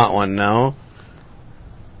 I want one now.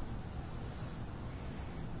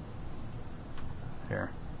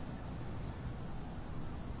 Here.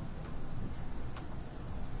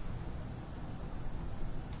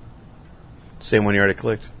 Same one you already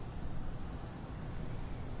clicked.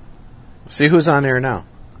 See who's on there now.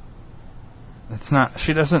 It's not.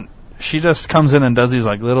 She doesn't. She just comes in and does these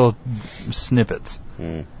like little snippets.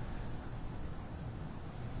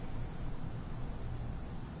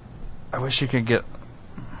 I wish you could get.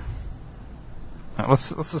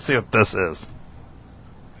 Let's just see what this is.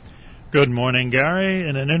 Good morning, Gary.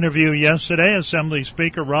 In an interview yesterday, Assembly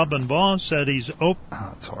Speaker Robin Vaughn said he's open.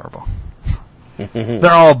 Oh, that's horrible. They're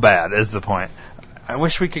all bad. Is the point? I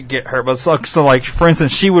wish we could get her, but so like for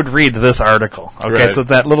instance, she would read this article. Okay, Right. so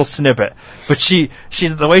that little snippet, but she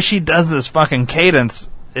the way she does this fucking cadence,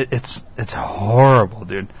 it's horrible,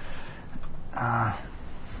 dude.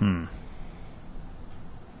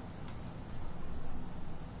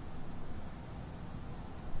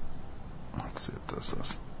 Let's see what this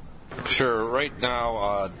is. Sure. Right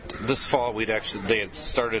now, this fall, they had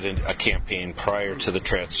started a campaign prior to the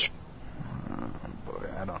trans. Boy,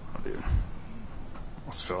 I don't know, dude.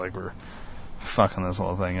 I almost feel like we're fucking this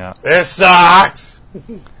whole thing up. This sucks.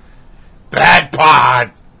 Bad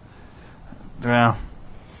pod. Well,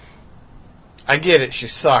 I get it. She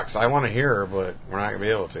sucks. I want to hear her, but we're not going to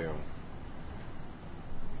be able to.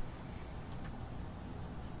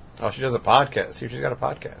 Oh, she does a podcast. See if she's got a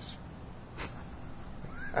podcast.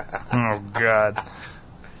 oh god.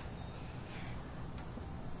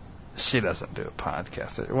 She doesn't do a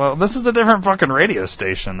podcast. Well, this is a different fucking radio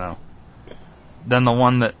station, though, than the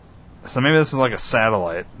one that... So maybe this is like a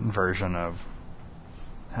satellite version of...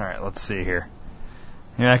 Alright, let's see here.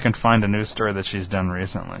 Maybe I can find a news story that she's done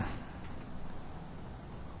recently.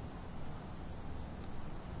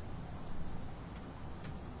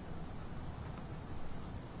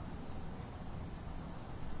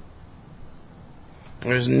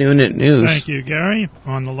 There's Noonet News. Thank you, Gary.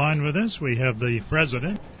 On the line with us, we have the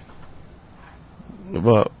president.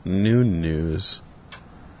 About Noon News.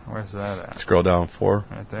 Where's that at? Scroll down 4.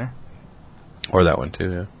 Right there? Or that one,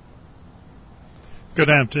 too, yeah. Good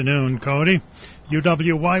afternoon, Cody.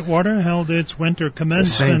 UW Whitewater held its winter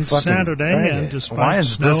commencement fucking Saturday, faggot. and despite Why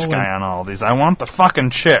is snow this guy on all these? I want the fucking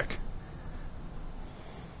chick.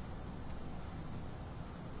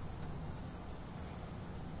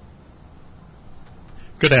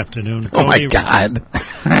 Good afternoon, Cody. Oh, my God.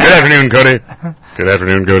 Good afternoon, Cody. Good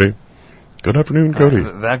afternoon, Cody. Good afternoon, Cody.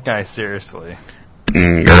 That guy, seriously.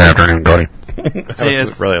 Good afternoon, Cody. See, That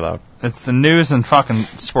was really loud. It's the news and fucking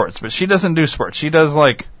sports, but she doesn't do sports. She does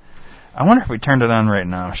like... I wonder if we turned it on right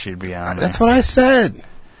now, she'd be on there. That's what I said.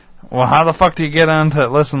 Well, how the fuck do you get on to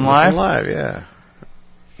Listen Live? Listen live, yeah.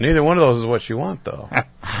 Neither one of those is what you want, though.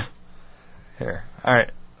 Here. All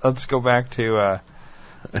right. Let's go back to...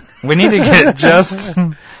 we need to get just...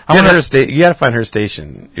 You gotta find her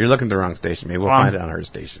station. You're looking at the wrong station. Maybe we'll find it on her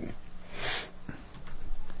station.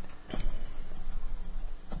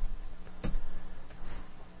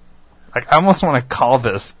 Like, I almost want to call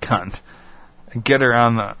this cunt and get her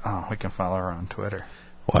on the... Oh, we can follow her on Twitter.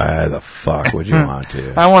 Why the fuck would you want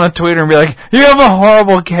to? I want to tweet her and be like, you have a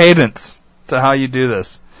horrible cadence to how you do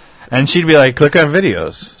this. And she'd be like... Click on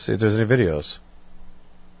videos. See if there's any videos.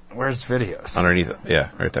 Where's videos? Underneath it. Yeah,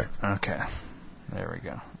 right there. Okay. There we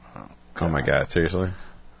go. Oh my God, seriously?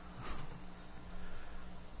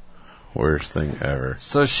 Worst thing ever.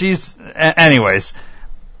 So she's... anyways,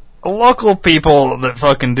 local people that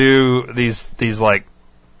fucking do these like...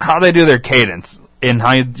 How they do their cadence in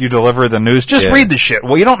how you deliver the news. Just read the shit.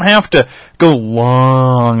 Well, you don't have to go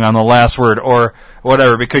long on the last word or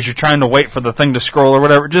whatever because you're trying to wait for the thing to scroll or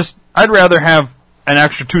whatever. Just, I'd rather have an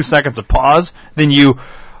extra 2 seconds of pause than you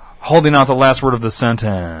holding out the last word of the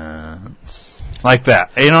sentence. Like that.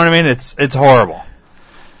 You know what I mean? It's horrible.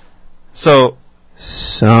 So...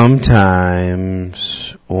 Sometimes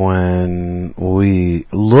when we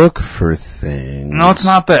look for things... No, it's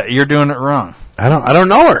not that. You're doing it wrong. I don't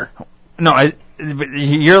know her. No,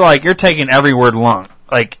 you're taking every word long.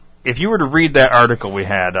 Like, if you were to read that article we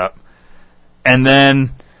had up, and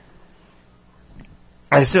then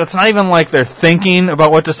I see it's not even like they're thinking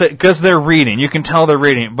about what to say because they're reading. You can tell they're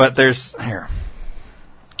reading, but there's here.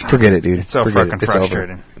 Forget it, dude. It's so Forget fucking it.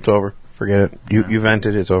 frustrating. It's over. Forget it. You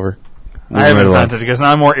vented. It's over. I haven't vented because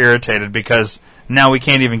now I'm more irritated because now we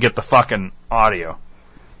can't even get the fucking audio.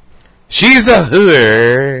 She's a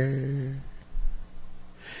hooer.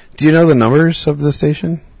 Do you know the numbers of the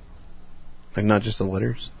station? Like, not just the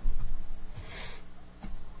letters?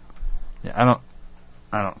 Yeah,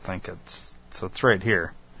 I don't think it's... So it's right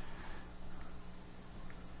here.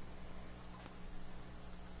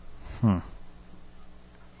 Do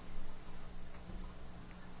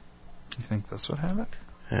you think this would have it?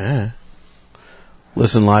 Yeah.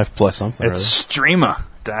 Listen live plus something. It's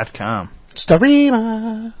Streama.com.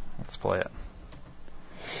 Streama. Let's play it.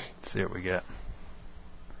 Let's see what we get.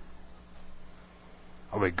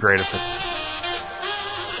 It'll be great if it's...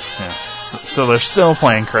 Yeah. So they're still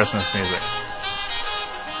playing Christmas music.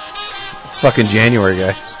 It's fucking January,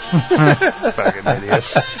 guys. Fucking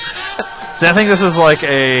idiots. See, I think this is like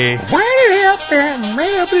a...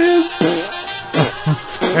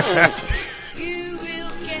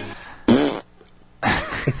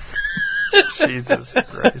 Jesus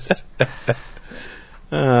Christ.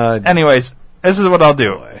 Anyways, this is what I'll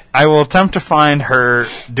do. Boy. I will attempt to find her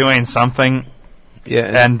doing something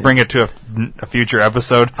and bring it to a future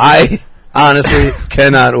episode. I honestly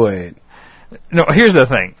cannot wait. No, here's the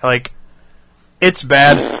thing. Like, it's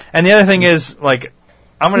bad. And the other thing is, like,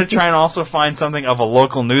 I'm going to try and also find something of a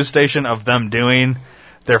local news station of them doing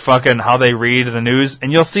their fucking, how they read the news.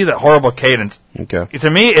 And you'll see that horrible cadence. Okay. To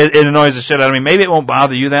me, it annoys the shit out of me. Maybe it won't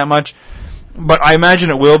bother you that much. But I imagine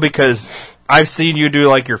it will because I've seen you do,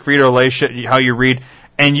 like, your Frito-Lay shit, how you read,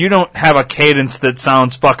 and you don't have a cadence that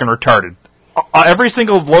sounds fucking retarded. Every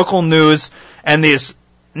single local news and these,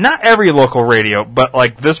 not every local radio, but,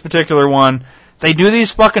 like, this particular one, they do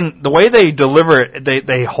these fucking, the way they deliver it,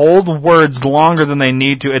 they hold words longer than they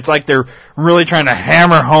need to. It's like they're really trying to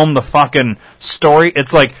hammer home the fucking story.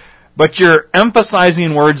 It's like, but you're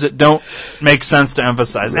emphasizing words that don't make sense to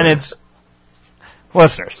emphasize. And it's,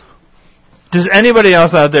 listeners, does anybody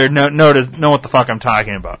else out there know what the fuck I'm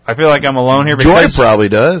talking about? I feel like I'm alone here Joy because, probably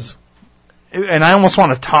does. and I almost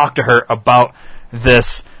want to talk to her about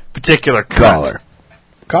this particular cunt.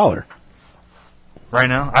 Call her. Right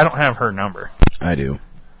now? I don't have her number. I do.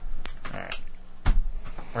 Alright.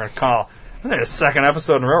 We're going to call. This is the second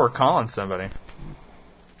episode in a row we're calling somebody.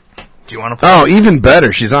 Do you want to play? Oh, even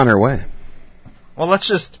better. She's on her way. Well, let's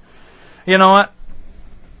just... You know what?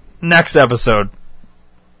 Next episode.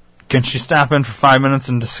 Can she stop in for 5 minutes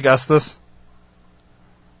and discuss this?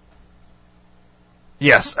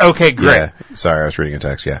 Yes. Okay, great. Yeah. Sorry, I was reading a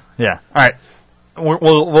text. Yeah. Yeah. All right.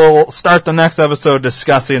 We'll start the next episode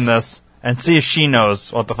discussing this and see if she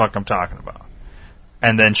knows what the fuck I'm talking about.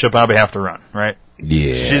 And then she'll probably have to run, right?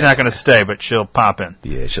 Yeah. She's not going to stay, but she'll pop in.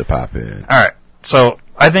 Yeah, she'll pop in. All right. So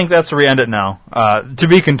I think that's where we end it now. To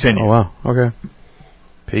be continued. Oh, wow. Okay.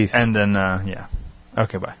 Peace. And then, yeah.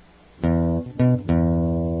 Okay, bye.